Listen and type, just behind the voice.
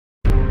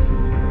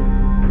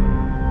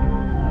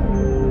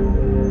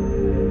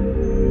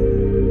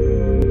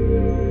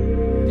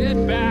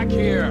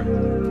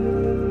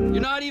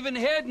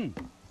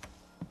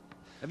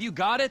Have you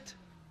got it?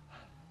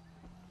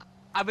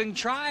 I've been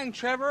trying,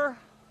 Trevor.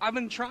 I've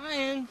been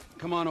trying.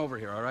 Come on over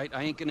here, all right?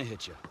 I ain't gonna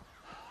hit you.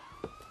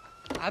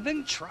 I've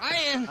been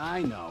trying.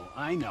 I know.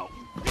 I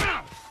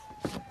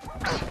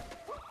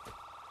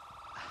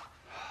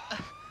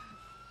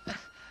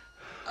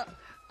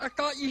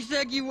thought you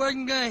said you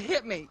wasn't gonna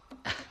hit me.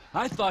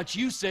 I thought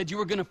you said you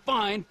were gonna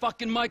find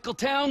fucking Michael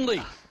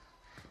Townley.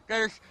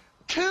 There's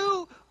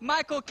 2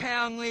 Michael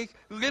Townleys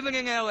living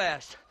in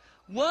LS.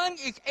 One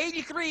is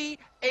 83,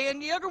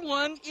 and the other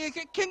one is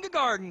at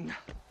kindergarten.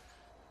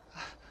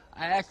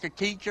 I asked the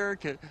teacher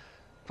to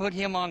put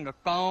him on the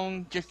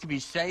phone just to be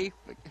safe,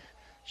 but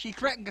she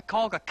threatened to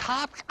call the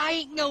cops. I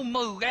ain't no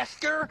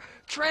molester,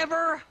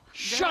 Trevor.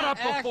 Shut up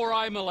before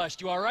I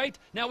molest you, all right?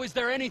 Now, is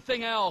there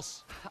anything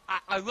else?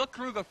 I looked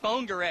through the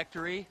phone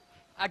directory.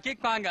 I did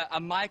find a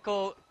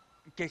Michael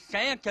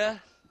DeSanta,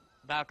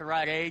 about the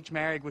right age,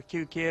 married with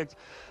 2 kids.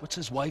 What's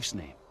his wife's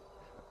name?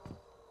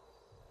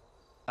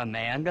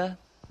 Amanda?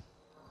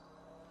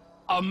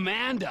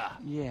 Amanda?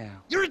 Yeah.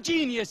 You're a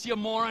genius, you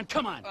moron.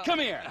 Come on, come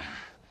here.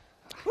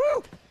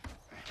 Woo!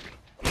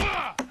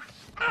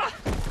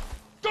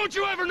 Don't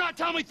you ever not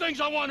tell me things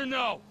I want to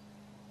know!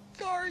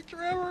 Sorry,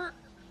 Trevor.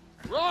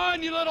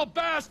 Run, you little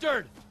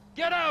bastard!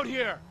 Get out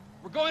here!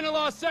 We're going to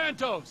Los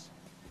Santos.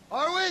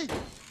 Are we?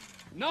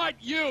 Not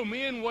you,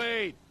 me and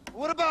Wade.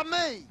 What about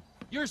me?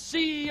 You're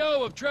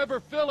CEO of Trevor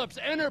Phillips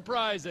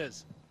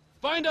Enterprises.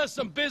 Find us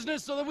some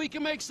business so that we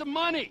can make some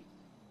money.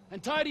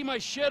 And tidy my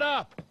shit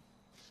up.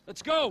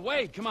 Let's go,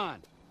 Wade, come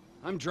on.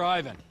 I'm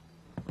driving.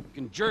 You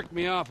can jerk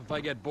me off if I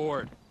get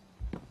bored.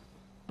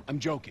 I'm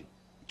joking.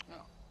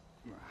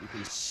 You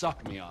can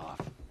suck me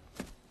off.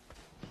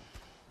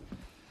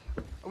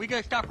 Are we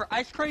gonna stop for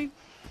ice cream?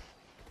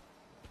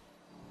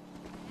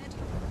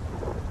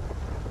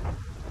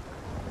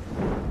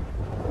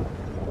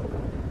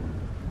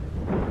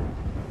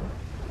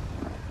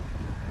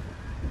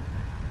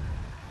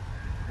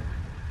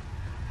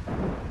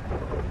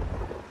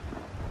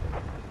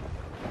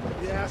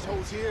 The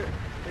assholes here,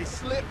 they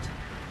slipped.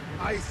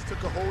 Ice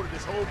took a hold of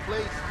this whole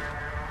place.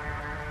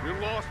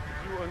 You're lost,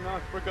 but you are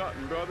not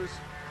forgotten, brothers.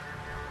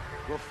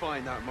 We'll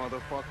find that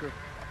motherfucker.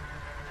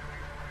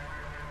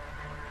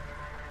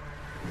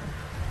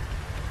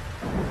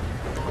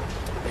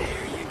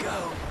 There you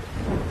go.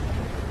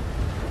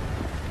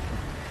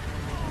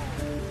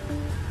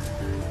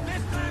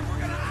 This time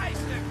we're gonna ice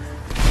him!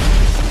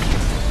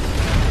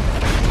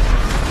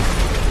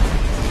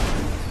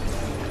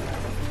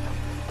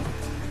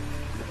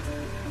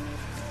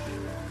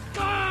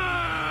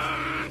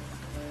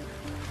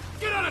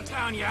 Get out of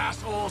town, you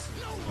assholes!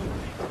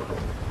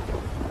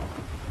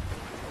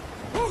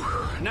 Whew.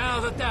 Now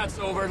that that's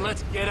over,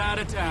 let's get out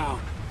of town.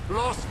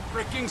 Los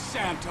fricking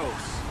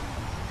Santos.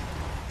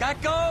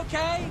 That go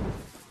okay?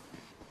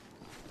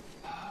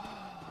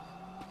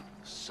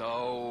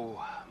 So,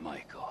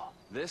 Michael,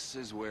 this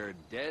is where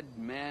dead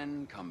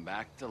men come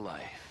back to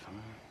life.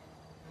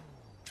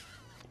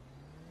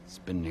 It's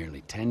been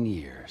nearly 10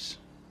 years.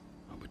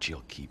 Oh, but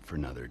you'll keep for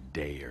another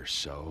day or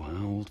so,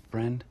 huh, old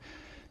friend?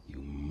 You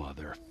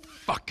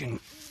motherfucking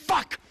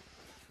fuck!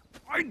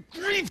 I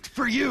grieved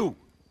for you!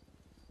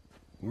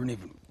 You weren't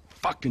even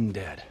fucking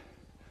dead.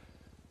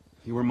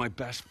 You were my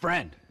best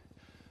friend.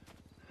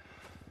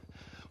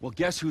 Well,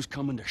 guess who's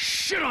coming to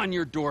shit on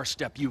your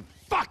doorstep, you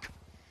fuck!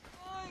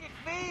 Oh,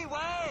 it's me,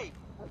 Wade!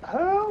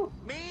 Who?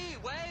 Me,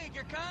 Wade,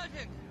 your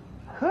cousin!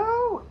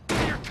 Who?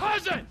 Your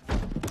cousin!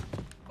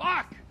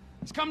 Fuck!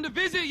 He's come to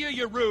visit you,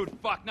 you rude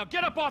fuck. Now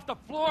get up off the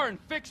floor and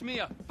fix me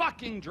a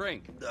fucking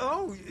drink.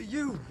 Oh,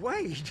 you,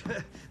 Wade.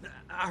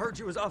 I heard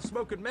you was off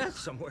smoking meth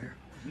somewhere.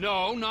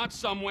 No, not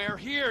somewhere.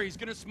 Here. He's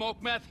gonna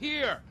smoke meth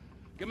here.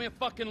 Give me a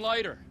fucking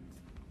lighter.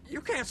 You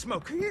can't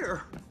smoke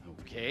here.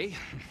 Okay.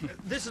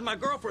 This is my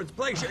girlfriend's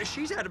place.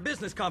 She's at a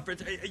business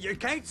conference. You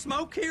can't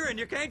smoke here and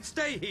you can't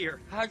stay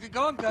here. How's it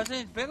going, cousin?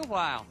 It's been a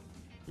while.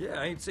 Yeah,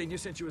 I ain't seen you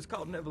since you was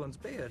caught in Evelyn's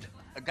bed.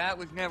 That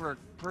was never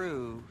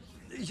proved.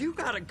 You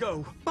gotta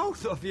go,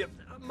 both of you.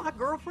 My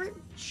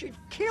girlfriend, she'd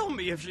kill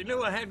me if she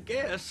knew I had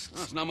guests.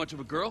 Well, it's not much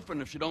of a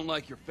girlfriend if you don't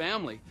like your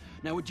family.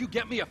 Now, would you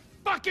get me a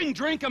fucking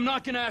drink? I'm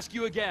not gonna ask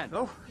you again.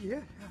 Oh,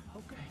 yeah,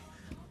 okay.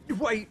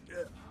 Wait,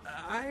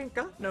 I ain't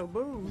got no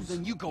booze.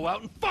 Then you go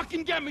out and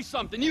fucking get me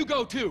something. You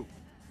go too.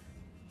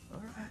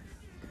 All right.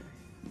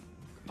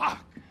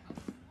 Fuck.